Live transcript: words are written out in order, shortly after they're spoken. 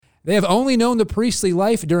They have only known the priestly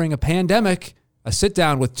life during a pandemic. A sit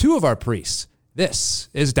down with two of our priests. This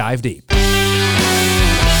is Dive Deep. From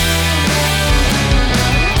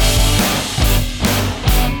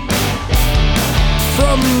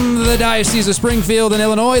the Diocese of Springfield in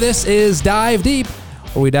Illinois, this is Dive Deep,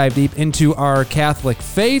 where we dive deep into our Catholic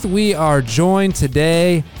faith. We are joined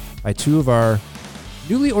today by two of our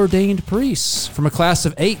newly ordained priests from a class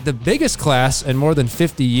of 8, the biggest class in more than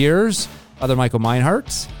 50 years. Father Michael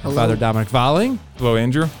Meinhardt and Father Dominic Valling. Hello,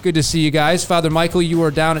 Andrew. Good to see you guys. Father Michael, you are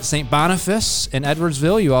down at St. Boniface in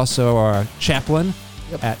Edwardsville. You also are a chaplain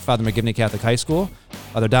at Father McGivney Catholic High School.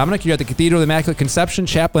 Father Dominic, you're at the Cathedral of the Immaculate Conception,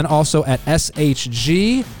 chaplain also at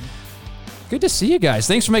SHG. Good to see you guys.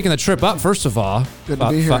 Thanks for making the trip up, first of all. Good to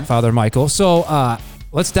be here. Father Michael. So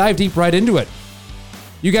let's dive deep right into it.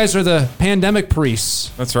 You guys are the pandemic priests.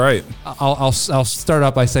 That's right. I'll start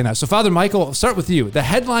out by saying that. So, Father Michael, I'll start with you. The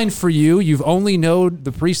headline for you, you've only known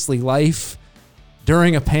the priestly life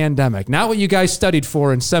during a pandemic. Not what you guys studied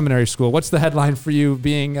for in seminary school. What's the headline for you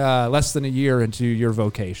being less than a year into your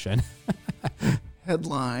vocation?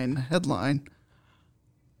 Headline.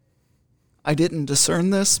 I didn't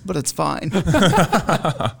discern this, but it's fine.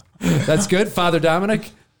 That's good. Father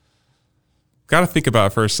Dominic? Got to think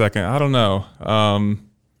about it for a second. I don't know.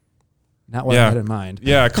 Not what I had in mind.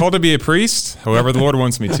 Yeah, called to be a priest, however the Lord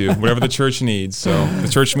wants me to, whatever the church needs. So the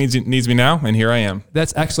church needs me now, and here I am.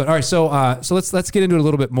 That's excellent. All right, so let's get into it a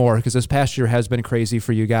little bit more, because this past year has been crazy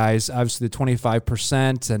for you guys. Obviously, the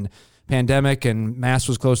 25% and pandemic and Mass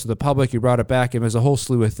was closed to the public. You brought it back. It was a whole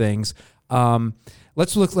slew of things.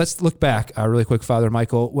 Let's look back really quick, Father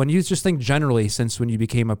Michael. When you just think generally since when you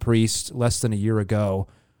became a priest less than a year ago,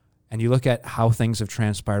 and you look at how things have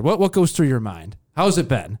transpired, what goes through your mind? How has it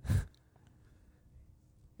been?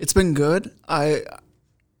 It's been good.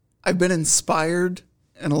 I've been inspired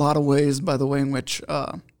in a lot of ways by the way in which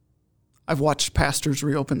I've watched pastors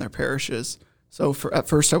reopen their parishes. So at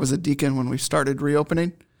first I was a deacon when we started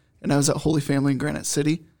reopening, and I was at Holy Family in Granite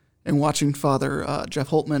City, and watching Father Jeff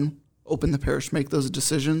Holtman open the parish, make those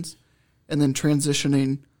decisions, and then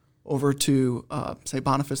transitioning over to St.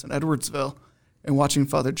 Boniface in Edwardsville, and watching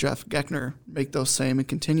Father Jeff Geckner make those same and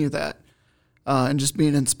continue that, and just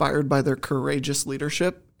being inspired by their courageous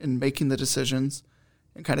leadership in making the decisions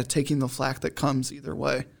and kind of taking the flack that comes either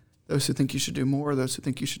way. Those who think you should do more, those who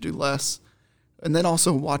think you should do less. And then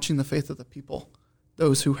also watching the faith of the people,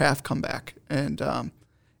 those who have come back and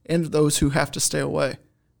those who have to stay away.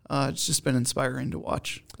 It's just been inspiring to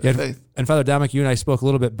watch the faith. And Father Dominic, you and I spoke a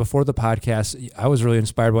little bit before the podcast. I was really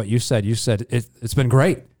inspired by what you said. You said it's been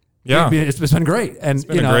great. Yeah, it's been great, and it's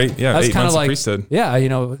been great. Yeah, that's 8 kind of months like of priesthood.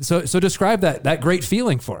 Yeah, so describe that great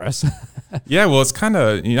feeling for us. Yeah, well, it's kind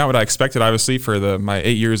of not what I expected, obviously, for my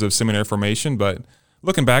 8 years of seminary formation. But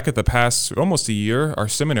looking back at the past almost a year, our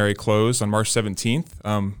seminary closed on March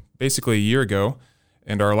 17th, basically a year ago,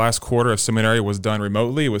 and our last quarter of seminary was done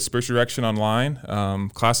remotely with spiritual direction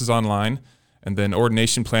online, classes online, and then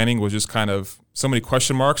ordination planning was just kind of so many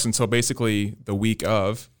question marks until basically the week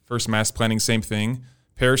of first Mass planning, same thing.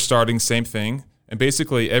 Parish starting, same thing. And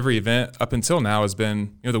basically every event up until now has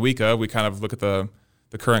been, the week of, we kind of look at the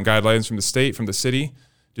current guidelines from the state, from the city,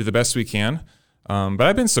 do the best we can. But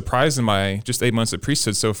I've been surprised in my just 8 months at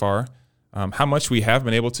priesthood so far, how much we have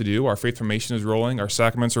been able to do. Our faith formation is rolling, our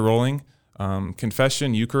sacraments are rolling,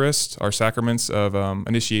 confession, Eucharist, our sacraments of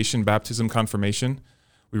initiation, baptism, confirmation.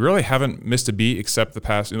 We really haven't missed a beat except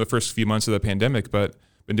the first few months of the pandemic, but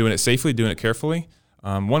been doing it safely, doing it carefully.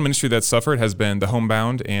 One ministry that's suffered has been the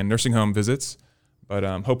homebound and nursing home visits, but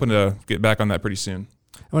I'm hoping to get back on that pretty soon.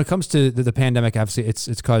 When it comes to the pandemic, obviously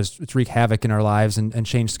it's wreaked havoc in our lives and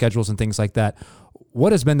changed schedules and things like that.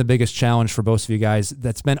 What has been the biggest challenge for both of you guys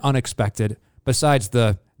that's been unexpected besides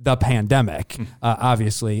the pandemic,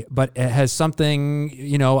 obviously, but it has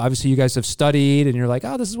something, obviously you guys have studied and you're like,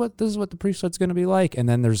 oh, this is what the priesthood's going to be like. And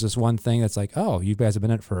then there's this one thing that's like, oh, you guys have been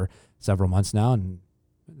in it for several months now, and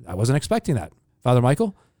I wasn't expecting that. Father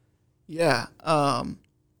Michael? Yeah.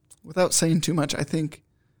 Without saying too much, I think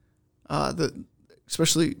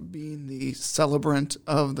especially being the celebrant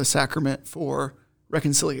of the sacrament for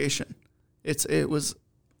reconciliation, it was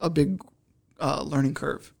a big learning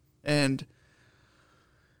curve. And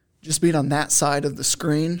just being on that side of the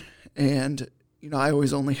screen, and, I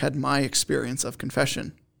always only had my experience of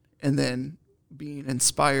confession, and then being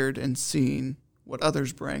inspired and seeing what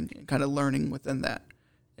others bring and kind of learning within that.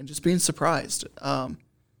 And just being surprised, not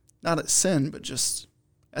at sin, but just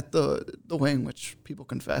at the way in which people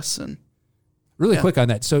confess. And really quick on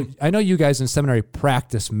that. So I know you guys in seminary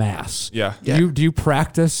practice Mass. Yeah. Do you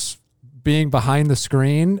practice being behind the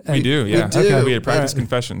screen? We do, yeah. We do. We had practice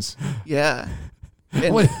confessions. Yeah.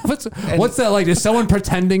 And, What's that like? Is someone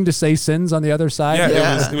pretending to say sins on the other side?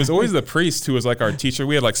 Yeah. It was always the priest who was like our teacher.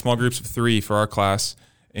 We had like small groups of 3 for our class,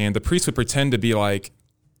 and the priest would pretend to be like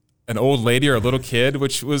an old lady or a little kid,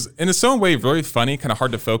 which was in its own way very funny, kind of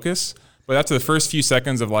hard to focus. But after the first few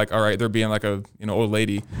seconds of like, all right, they're being like a old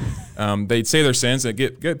lady, they'd say their sins and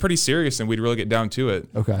get pretty serious, and we'd really get down to it.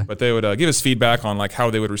 Okay. But they would give us feedback on like how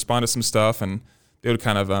they would respond to some stuff, and they would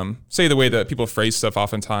kind of say the way that people phrase stuff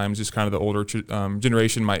oftentimes, just kind of the older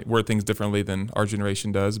generation might word things differently than our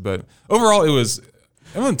generation does. But overall, it was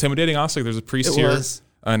intimidating, honestly. There's a priest here.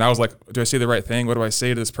 And I was like, do I say the right thing? What do I say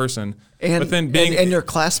to this person? And, but then and your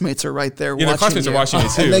classmates are right there watching you. The classmates are watching me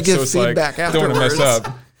too. And they give so feedback like, afterwards. Don't want to mess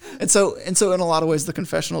up. And so in a lot of ways, the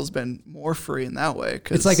confessional has been more free in that way.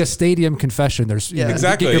 It's like a stadium confession. There's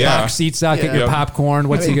exactly, get your box seats out, get your popcorn.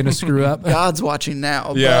 What's he going to screw up? God's watching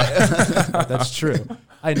now. Yeah, that's true.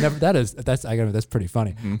 That's pretty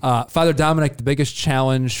funny. Mm-hmm. Father Dominic, the biggest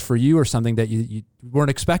challenge for you or something that you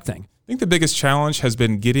weren't expecting? I think the biggest challenge has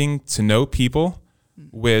been getting to know people,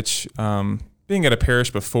 which being at a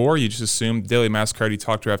parish before, you just assume daily mass crowd you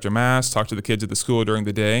talk to after mass, talk to the kids at the school during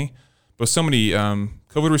the day. But so many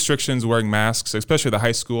COVID restrictions, wearing masks, especially the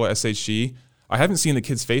high school SHG, I haven't seen the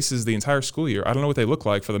kids' faces the entire school year. I don't know what they look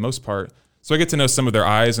like for the most part. So I get to know some of their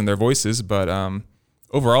eyes and their voices, but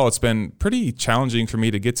overall, it's been pretty challenging for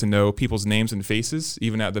me to get to know people's names and faces,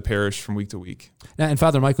 even at the parish from week to week. And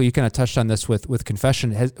Father Michael, you kind of touched on this with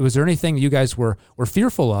confession. Was there anything you guys were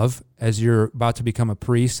fearful of as you're about to become a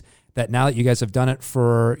priest, that now that you guys have done it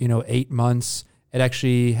for 8 months, it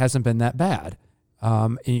actually hasn't been that bad? I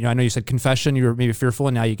know you said confession, you were maybe fearful,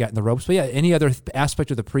 and now you got in the ropes. But yeah, any other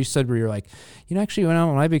aspect of the priesthood where you're like, actually, when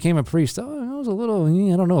I became a priest, I was a little,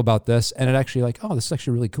 I don't know about this, and it actually like, oh, this is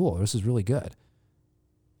actually really cool. This is really good.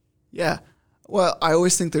 Yeah. Well, I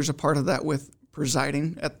always think there's a part of that with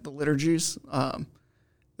presiding at the liturgies, that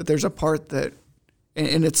there's a part that,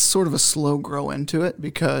 and it's sort of a slow grow into it,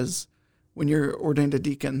 because when you're ordained a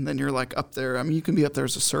deacon, then you're like up there. I mean, you can be up there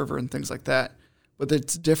as a server and things like that, but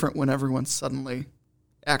it's different when everyone's suddenly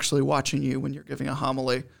actually watching you when you're giving a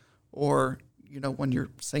homily, or, when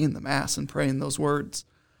you're saying the mass and praying those words.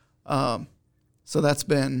 So that's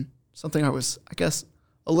been something I was, I guess,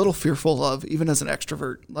 a little fearful of, even as an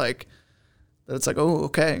extrovert, like that it's like, oh,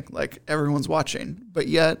 okay, like everyone's watching, but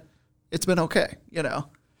yet it's been okay,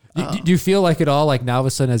 Do you feel like at all, like now all of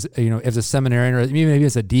a sudden, as a seminarian or maybe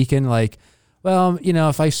as a deacon, like, well,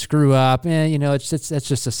 if I screw up, it's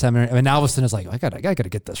just a seminary. I mean, now all of a sudden it's like, I gotta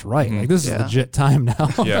get this right. Mm-hmm. Like this is legit time now.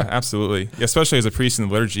 Yeah, absolutely. Especially as a priest in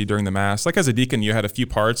the liturgy during the mass. Like as a deacon, you had a few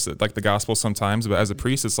parts that, like the gospel sometimes, but as a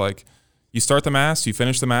priest, it's like you start the mass, you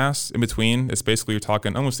finish the mass. In between, it's basically you're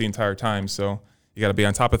talking almost the entire time. So you got to be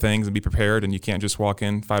on top of things and be prepared, and you can't just walk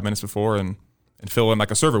in 5 minutes before and fill in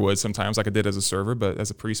like a server would sometimes, like I did as a server. But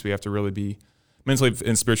as a priest, we have to really be mentally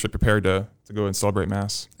and spiritually prepared to go and celebrate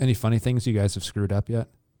mass. Any funny things you guys have screwed up yet?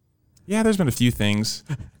 Yeah, there's been a few things.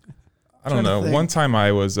 I don't know. One time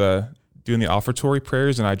I was doing the offertory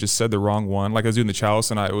prayers, and I just said the wrong one. Like I was doing the chalice,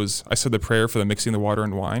 and I said the prayer for the mixing the water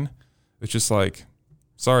and wine. It's just like,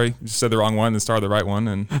 sorry, just said the wrong one and started the right one,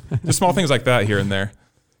 and just small things like that here and there.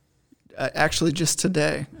 Actually, just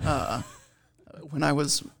today, when I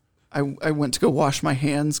went to go wash my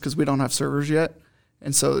hands because we don't have servers yet,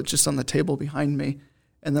 and so it's just on the table behind me,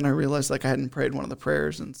 and then I realized like I hadn't prayed one of the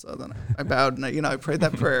prayers, and so then I bowed and I prayed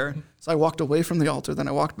that prayer. So I walked away from the altar, then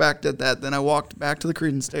I walked back, did that, then I walked back to the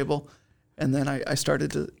credence table, and then I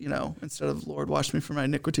started to instead of Lord wash me from my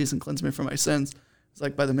iniquities and cleanse me from my sins, it's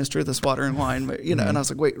like by the mystery of this water and wine, and I was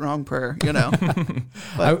like, wait, wrong prayer,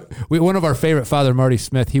 One of our favorite, Father Marty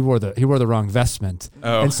Smith, he wore the wrong vestment.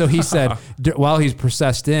 Oh. And so he said, while he's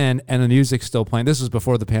processed in and the music's still playing, this was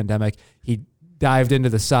before the pandemic, he dived into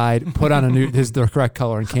the side, put on the correct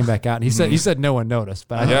color, and came back out. And he said no one noticed.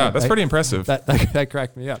 But that's pretty impressive. That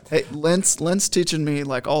cracked me up. Hey, Lent's teaching me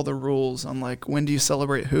like all the rules on like when do you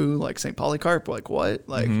celebrate who, like St. Polycarp, like what,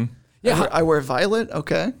 like I wear violet,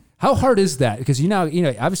 okay. How hard is that? Because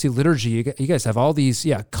obviously liturgy, you guys have all these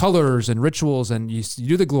colors and rituals, and you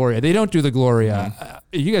do the Gloria. They don't do the Gloria.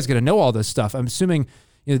 Mm-hmm. You guys got to know all this stuff. I'm assuming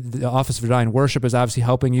the Office of Divine Worship is obviously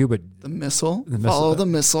helping you, but the missal, follow the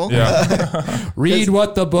missal. Yeah. Read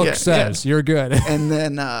what the book says. Yeah. You're good. And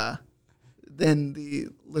then the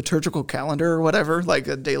liturgical calendar or whatever, like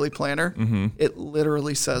a daily planner, it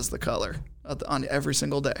literally says the color on every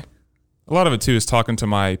single day. A lot of it too is talking to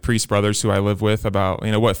my priest brothers who I live with about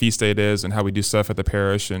what feast day it is and how we do stuff at the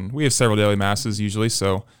parish, and we have several daily masses usually.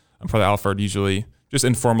 So Father Alfred usually just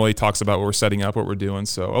informally talks about what we're setting up, what we're doing.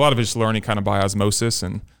 So a lot of it's just learning kind of by osmosis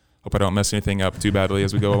and hope I don't mess anything up too badly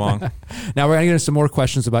as we go along. Now we're going to get into some more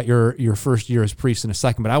questions about your first year as priest in a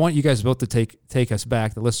second, but I want you guys both to take us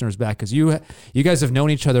back, the listeners back, because you guys have known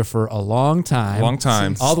each other for a long time.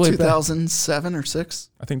 Since all the way 2007 or 6.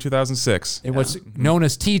 I think 2006. In what's known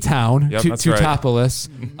as T-Town, Yep, that's right.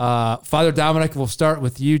 Teutopolis. Father Dominic, we'll start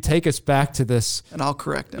with you. Take us back to this. And I'll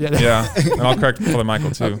correct him. Yeah, and I'll correct Father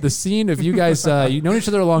Michael too. The scene of you guys, you've known each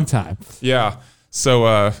other a long time. Yeah. So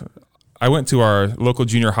I went to our local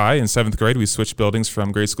junior high in 7th grade. We switched buildings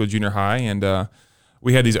from grade school to junior high, and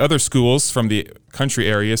we had these other schools from the country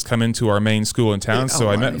areas come into our main school in town. So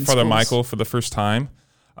I met Father Michael for the first time.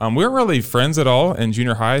 We weren't really friends at all in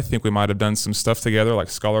junior high. I think we might have done some stuff together, like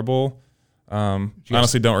Scholar Bowl.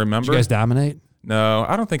 Honestly, don't remember. Did you guys dominate? No,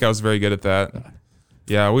 I don't think I was very good at that.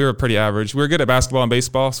 Yeah, we were pretty average. We were good at basketball and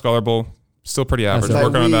baseball. Scholar Bowl, still pretty average.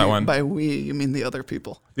 Working on that one. By we, you mean the other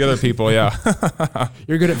people. The other people, yeah.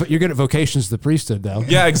 You're good at vocations to the priesthood, though.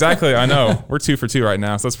 Yeah, exactly. I know. We're 2 for 2 right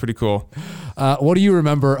now, so that's pretty cool. What do you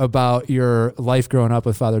remember about your life growing up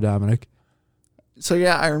with Father Dominic? So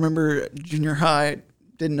yeah, I remember junior high.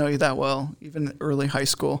 Didn't know you that well. Even early high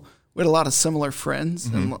school, we had a lot of similar friends,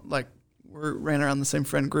 and like we ran around the same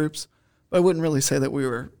friend groups. But I wouldn't really say that we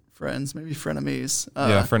were friends. Maybe frenemies.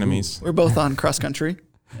 Yeah, frenemies. We were both on cross country,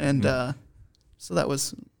 and so that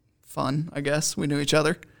was fun. I guess we knew each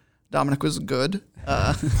other. Dominic was good,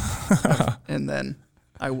 and then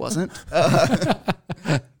I wasn't.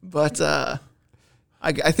 But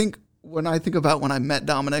I think when I think about when I met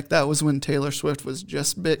Dominic, that was when Taylor Swift was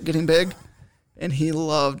just getting big, and he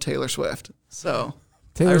loved Taylor Swift. So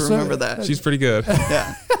I remember that. She's pretty good.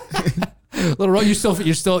 Yeah. Little, you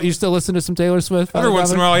still listen to some Taylor Swift? Every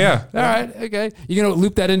once in a while, yeah. All right, okay. You gonna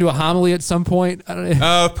loop that into a homily at some point? I don't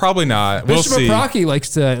know. Probably not. We'll Bishop see. Procchi likes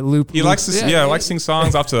to loop. He likes to, likes to sing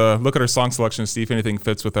songs. I'll have to look at our song selection and see if anything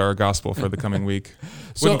fits with our gospel for the coming week.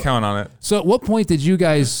 Wouldn't count on it. So, at what point did you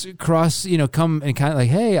guys cross? Come and kind of like,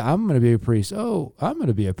 hey, I'm going to be a priest. Oh, I'm going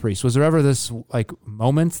to be a priest. Was there ever this like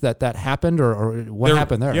moment that happened, or what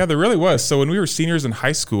happened there? Yeah, there really was. So when we were seniors in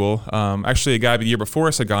high school, actually a guy the year before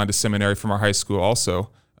us had gone to seminary from our high school also,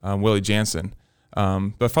 Willie Jansen.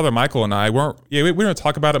 But Father Michael and I we didn't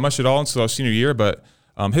talk about it much at all until our senior year, but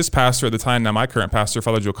his pastor at the time, now my current pastor,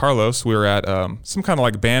 Father Joe Carlos, we were at some kind of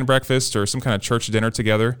like band breakfast or some kind of church dinner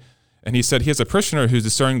together. And he said he has a parishioner who's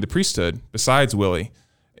discerning the priesthood besides Willie.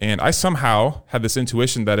 And I somehow had this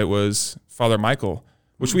intuition that it was Father Michael,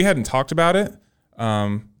 which we hadn't talked about it.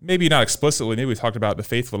 Maybe not explicitly. Maybe we talked about the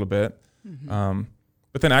faith a little bit.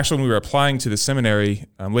 But then actually when we were applying to the seminary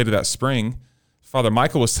later that spring, Father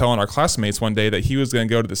Michael was telling our classmates one day that he was going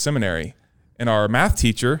to go to the seminary. And our math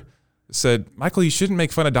teacher said, Michael, you shouldn't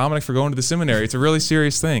make fun of Dominic for going to the seminary. It's a really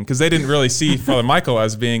serious thing. Because they didn't really see Father Michael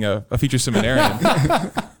as being a future seminarian.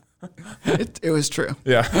 It was true.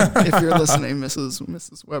 Yeah. If you're listening,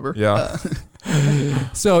 Mrs. Weber. Yeah.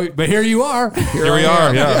 But here you are. Here we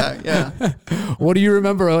are. Yeah. What do you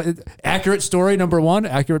remember? Accurate story, number one?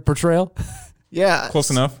 Accurate portrayal? Yeah.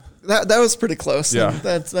 Close enough. That was pretty close. Yeah.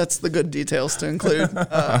 That's the good details to include.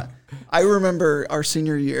 I remember our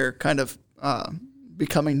senior year kind of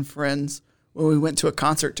becoming friends when we went to a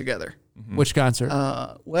concert together. Which concert?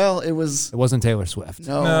 Well, it wasn't Taylor Swift.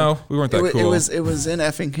 No, we weren't that cool. It was in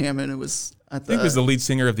Effingham, and it was at the. I think it was the lead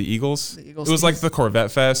singer of the Eagles. It was like the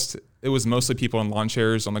Corvette Fest. It was mostly people in lawn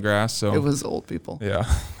chairs on the grass. So it was old people. Yeah,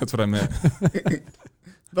 that's what I meant.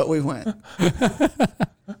 But we went,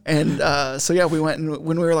 and we went, and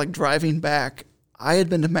when we were like driving back, I had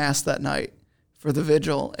been to mass that night for the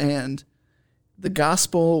vigil, and the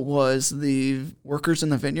gospel was the workers in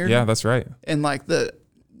the vineyard. Yeah, that's right. And like the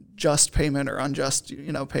just payment or unjust,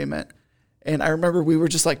 payment. And I remember we were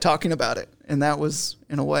just like talking about it. And that was,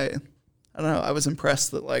 in a way, I don't know, I was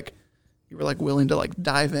impressed that like you were like willing to like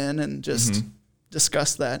dive in and just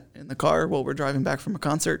discuss that in the car while we're driving back from a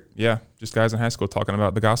concert. Yeah, just guys in high school talking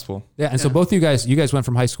about the gospel. Yeah, and so both of you guys went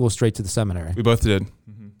from high school straight to the seminary. We both did.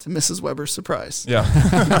 To Mrs. Weber's surprise. Yeah.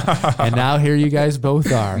 And now here you guys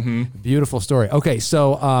both are. Beautiful story. Okay,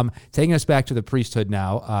 so taking us back to the priesthood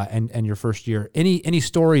now and your first year, any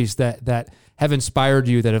stories that have inspired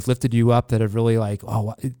you, that have lifted you up, that have really like,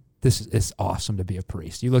 this is awesome to be a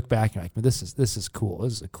priest. You look back and you're like, this is cool.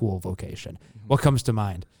 This is a cool vocation. What comes to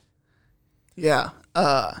mind? Yeah.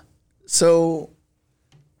 So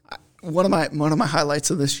one of my highlights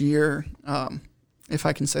of this year, if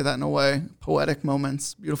I can say that in a way, poetic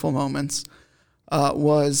moments, beautiful moments,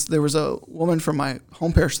 was there was a woman from my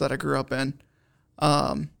home parish that I grew up in,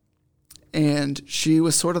 and she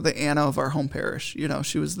was sort of the Anna of our home parish.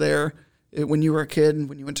 She was there when you were a kid, and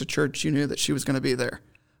when you went to church, you knew that she was going to be there.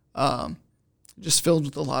 Just filled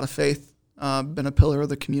with a lot of faith, been a pillar of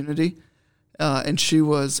the community, and she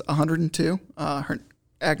was 102. Her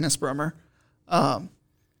Agnes Brummer,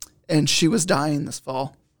 and she was dying this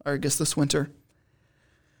fall, or I guess this winter.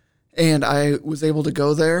 And I was able to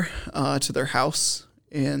go there to their house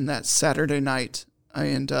in that Saturday night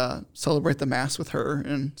and celebrate the Mass with her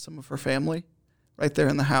and some of her family right there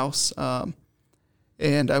in the house.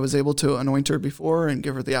 And I was able to anoint her before and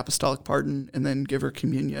give her the apostolic pardon and then give her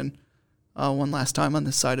communion one last time on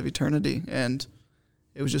this side of eternity. And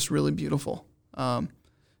it was just really beautiful.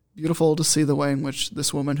 Beautiful to see the way in which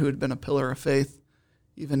this woman who had been a pillar of faith,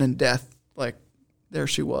 even in death, like there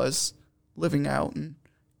she was, living out and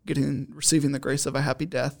receiving the grace of a happy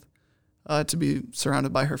death, to be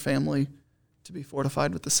surrounded by her family, to be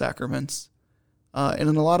fortified with the sacraments. And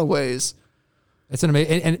in a lot of ways, it's an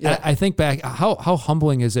amazing, and Yeah. I think back, how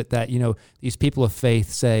humbling is it that, these people of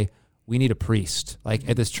faith say, we need a priest, like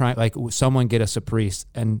at this trying, like someone get us a priest,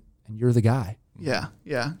 and you're the guy. Yeah.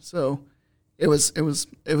 So it was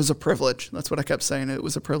a privilege. That's what I kept saying. It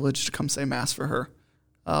was a privilege to come say Mass for her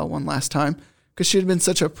one last time, because she had been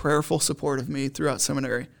such a prayerful support of me throughout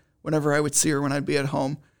seminary. Whenever I would see her when I'd be at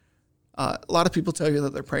home, a lot of people tell you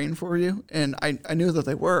that they're praying for you, and I knew that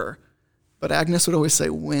they were, but Agnes would always say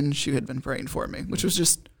when she had been praying for me, which was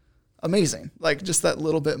just amazing, like just that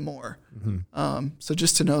little bit more. Mm-hmm. So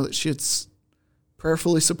just to know that she had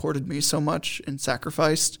prayerfully supported me so much and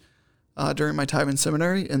sacrificed during my time in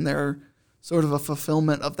seminary, and they're sort of a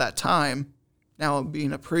fulfillment of that time now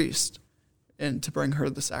being a priest, and to bring her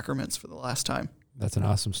the sacraments for the last time. That's an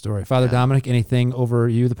awesome story. Father Dominic, anything over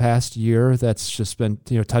you the past year that's just been,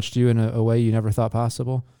 touched you in a way you never thought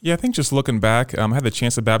possible? Yeah, I think just looking back, I had the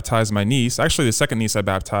chance to baptize my niece. Actually, the second niece I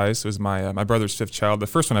baptized was my brother's fifth child. The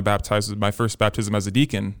first one I baptized was my first baptism as a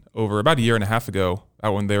deacon over about a year and a half ago,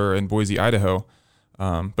 out when they were in Boise, Idaho.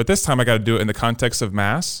 But this time I got to do it in the context of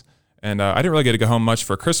Mass. And I didn't really get to go home much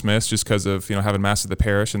for Christmas just because of, having Mass at the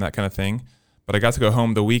parish and that kind of thing. But I got to go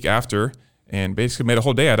home the week after and basically made a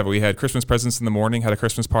whole day out of it. We had Christmas presents in the morning, had a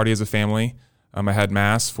Christmas party as a family. I had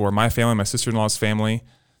Mass for my family, my sister-in-law's family,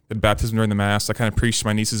 did baptism during the Mass. I kind of preached to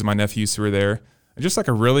my nieces and my nephews who were there. And just like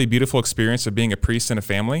a really beautiful experience of being a priest in a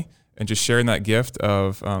family and just sharing that gift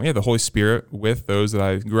of, the Holy Spirit with those that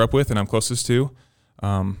I grew up with and I'm closest to.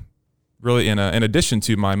 Really, in addition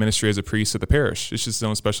to my ministry as a priest at the parish, it's just its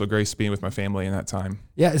own special grace being with my family in that time.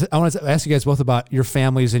 Yeah, I want to ask you guys both about your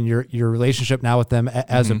families and your relationship now with them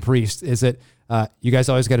as a priest. Is it you guys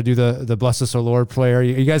always got to do the Bless Us, O Lord prayer?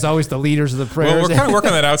 You guys always the leaders of the prayers? Well, we're kind of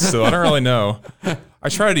working that out still. I don't really know. I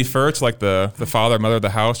try to defer to like the father, mother of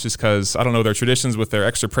the house, just because I don't know their traditions with their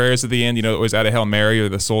extra prayers at the end. Always add a Hail Mary or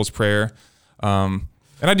the Soul's Prayer.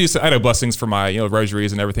 And I do blessings for my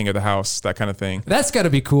rosaries and everything at the house, that kind of thing. That's got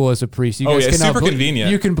to be cool as a priest. You guys it's can super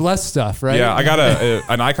convenient. You can bless stuff, right? Yeah, I got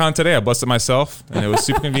an icon today. I blessed it myself, and it was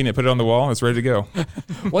super convenient. Put it on the wall, and it's ready to go.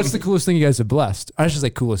 What's the coolest thing you guys have blessed? I should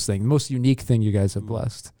say coolest thing, the most unique thing you guys have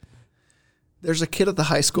blessed. There's a kid at the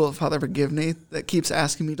high school at Father Forgive Me that keeps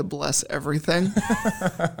asking me to bless everything.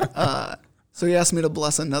 So he asked me to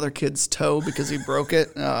bless another kid's toe because he broke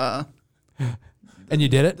it. And you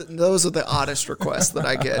did it? Those are the oddest requests that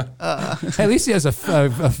I get. At least he has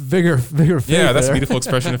a bigger faith. Yeah, that's there. a beautiful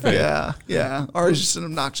expression of faith. Yeah. Or he's just an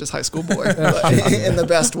obnoxious high school boy, but in the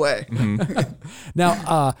best way. Mm-hmm.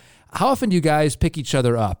 Now, how often do you guys pick each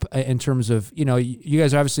other up in terms of, you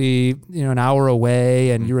guys are obviously, an hour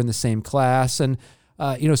away and you're in the same class and,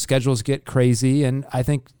 schedules get crazy. And I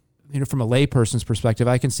think, from a lay person's perspective,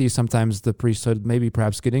 I can see sometimes the priesthood maybe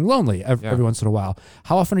perhaps getting lonely every once in a while.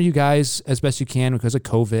 How often are you guys, as best you can, because of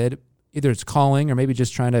COVID, either it's calling or maybe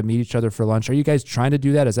just trying to meet each other for lunch? Are you guys trying to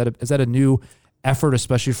do that? Is that a new effort,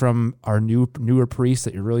 especially from our newer priests,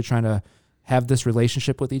 that you're really trying to have this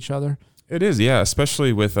relationship with each other? It is, yeah,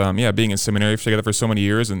 especially with being in seminary together for so many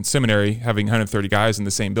years, and seminary having 130 guys in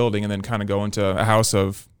the same building, and then kind of go into a house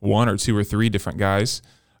of one or two or three different guys.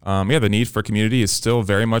 The need for community is still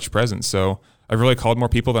very much present. So I've really called more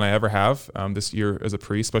people than I ever have this year as a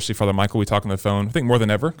priest, especially Father Michael. We talk on the phone, I think more than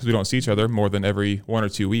ever, because we don't see each other more than every 1 or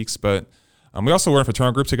 2 weeks. But we also work in a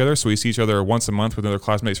fraternal group together, so we see each other once a month with other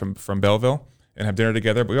classmates from Belleville and have dinner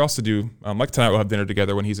together. But we also do, like tonight, we'll have dinner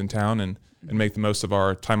together when he's in town and make the most of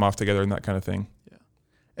our time off together and that kind of thing. Yeah.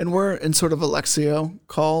 And we're in sort of a Lectio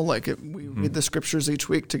call, we read the scriptures each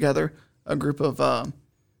week together, a group of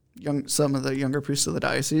some of the younger priests of the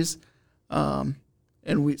diocese, and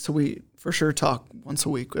we for sure talk once a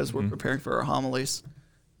week as we're preparing for our homilies,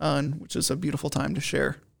 which is a beautiful time to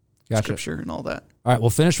share scripture and all that. All right, we'll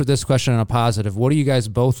finish with this question on a positive. What are you guys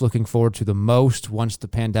both looking forward to the most once the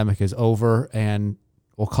pandemic is over and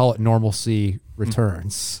we'll call it normalcy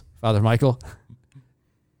returns? Father Michael?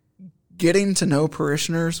 getting to know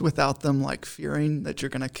parishioners without them like fearing that you're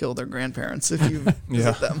going to kill their grandparents if you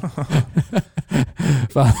visit them.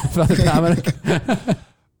 Father Dominic?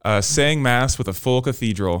 Saying mass with a full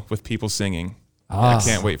cathedral with people singing. I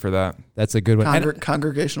can't wait for that. That's a good one.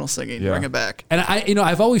 Congregational singing, bring it back. And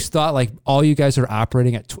I've always thought like all you guys are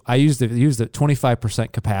operating at. I use the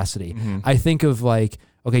 25% capacity. I think of like,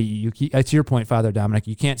 okay, you to your point, Father Dominic,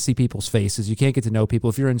 you can't see people's faces. You can't get to know people.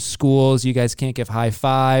 If you're in schools, you guys can't give high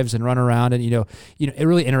fives and run around and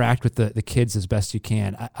really interact with the kids as best you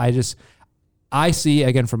can. I see,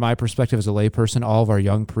 again, from my perspective as a layperson, all of our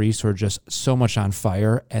young priests who are just so much on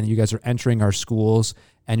fire, and you guys are entering our schools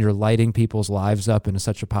and you're lighting people's lives up in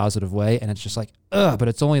such a positive way. And it's just like, but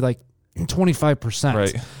it's only like 25%.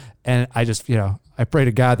 Right. And I just, I pray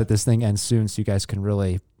to God that this thing ends soon so you guys can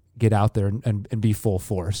really get out there and be full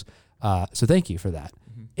force. So thank you for that.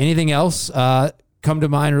 Anything else come to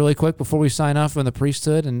mind really quick before we sign off on the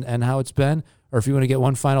priesthood and how it's been? Or if you want to get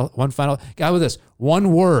one final guy with this,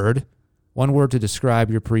 one word to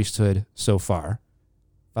describe your priesthood so far.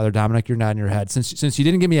 Father Dominic, you're nodding your head. Since you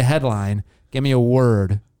didn't give me a headline, give me a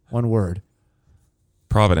word. One word.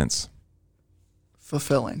 Providence.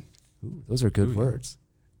 Fulfilling. Ooh, those are good words.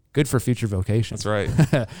 Good for future vocations.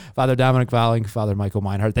 That's right. Father Dominic Volling, Father Michael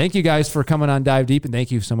Meinhardt. Thank you guys for coming on Dive Deep, and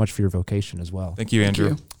thank you so much for your vocation as well. Thank you,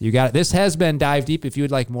 Andrew. You got it. This has been Dive Deep. If you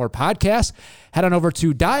would like more podcasts, head on over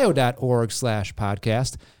to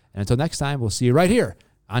dio.org/podcast. And until next time, we'll see you right here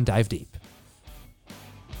on Dive Deep.